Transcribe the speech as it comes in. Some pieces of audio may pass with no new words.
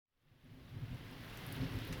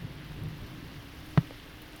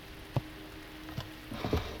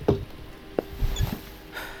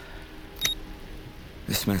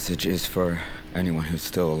message is for anyone who's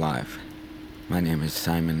still alive. My name is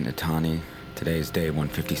Simon Itani. Today is day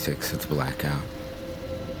 156 of the blackout.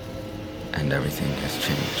 And everything has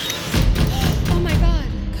changed. Oh my God.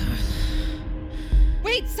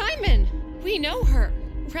 Wait, Simon! We know her.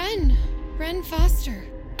 Ren Foster.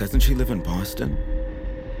 Doesn't she live in Boston?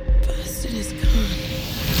 Boston is gone.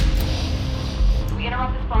 We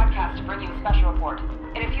interrupt this broadcast to bring you a special report.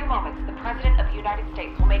 In a few moments, the President of the United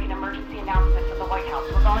States will make an emergency announcement from the White House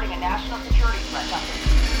regarding a national security threat.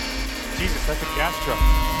 Jesus, that's a gas truck.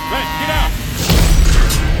 Ren, get out!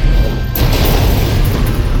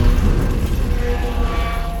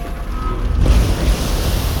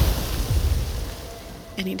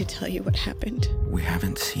 I need to tell you what happened. We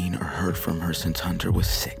haven't seen or heard from her since Hunter was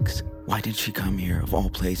 6. Why did she come here, of all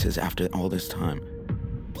places, after all this time?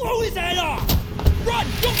 Blow his head off! Run!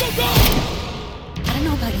 Go, go, go! I don't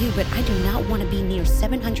know about you, but I do not want to be near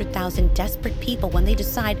 700,000 desperate people when they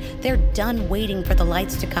decide they're done waiting for the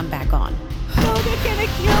lights to come back on. Oh, they're gonna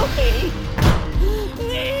kill me!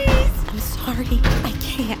 Please! I'm sorry, I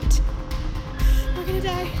can't. We're gonna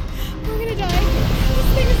die. We're gonna die. This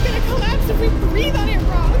thing is gonna collapse if we breathe on it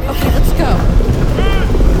wrong. Okay, let's go.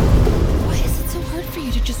 Why is it so hard for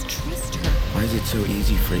you to just trust her? Why is it so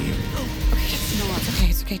easy for you? Okay, just no,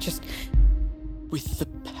 it's okay, just... With the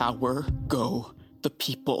power go the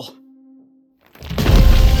people.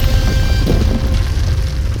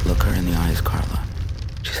 Look her in the eyes, Carla.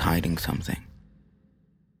 She's hiding something.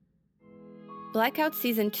 Blackout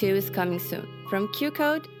Season 2 is coming soon from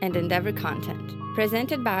QCode and Endeavor Content.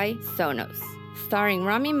 Presented by Sonos. Starring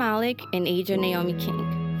Rami Malek and Aja Naomi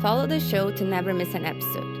King. Follow the show to never miss an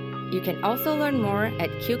episode. You can also learn more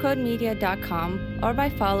at qcodemedia.com or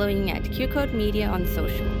by following at qcodemedia on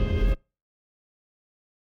social.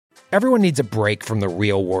 Everyone needs a break from the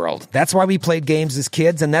real world. That's why we played games as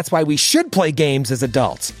kids, and that's why we should play games as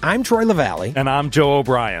adults. I'm Troy LaValle. And I'm Joe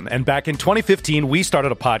O'Brien. And back in 2015, we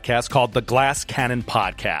started a podcast called The Glass Cannon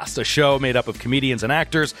Podcast, a show made up of comedians and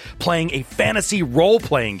actors playing a fantasy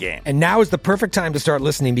role-playing game. And now is the perfect time to start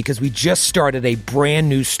listening because we just started a brand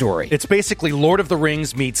new story. It's basically Lord of the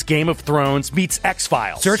Rings meets Game of Thrones meets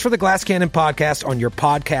X-Files. Search for The Glass Cannon Podcast on your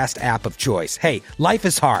podcast app of choice. Hey, life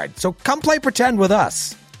is hard, so come play pretend with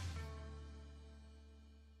us.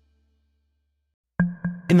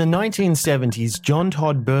 In the 1970s, John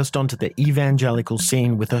Todd burst onto the evangelical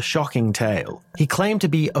scene with a shocking tale. He claimed to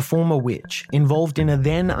be a former witch, involved in a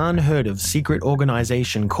then unheard of secret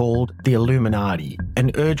organization called the Illuminati,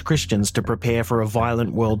 and urged Christians to prepare for a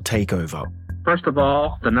violent world takeover. First of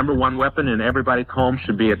all, the number one weapon in everybody's home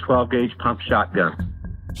should be a 12-gauge pump shotgun.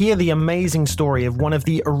 Hear the amazing story of one of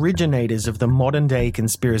the originators of the modern-day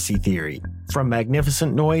conspiracy theory. From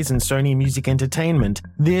Magnificent Noise and Sony Music Entertainment,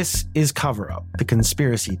 this is Cover Up, the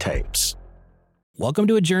Conspiracy Tapes. Welcome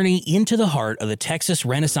to a journey into the heart of the Texas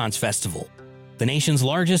Renaissance Festival, the nation's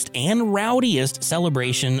largest and rowdiest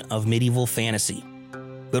celebration of medieval fantasy.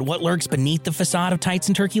 But what lurks beneath the facade of tights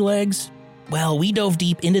and turkey legs? Well, we dove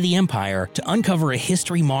deep into the empire to uncover a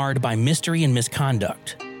history marred by mystery and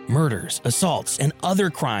misconduct. Murders, assaults, and other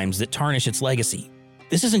crimes that tarnish its legacy.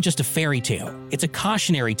 This isn't just a fairy tale, it's a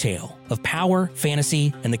cautionary tale of power,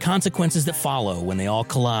 fantasy, and the consequences that follow when they all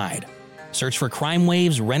collide. Search for Crime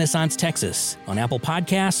Waves Renaissance Texas on Apple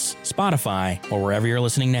Podcasts, Spotify, or wherever you're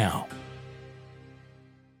listening now.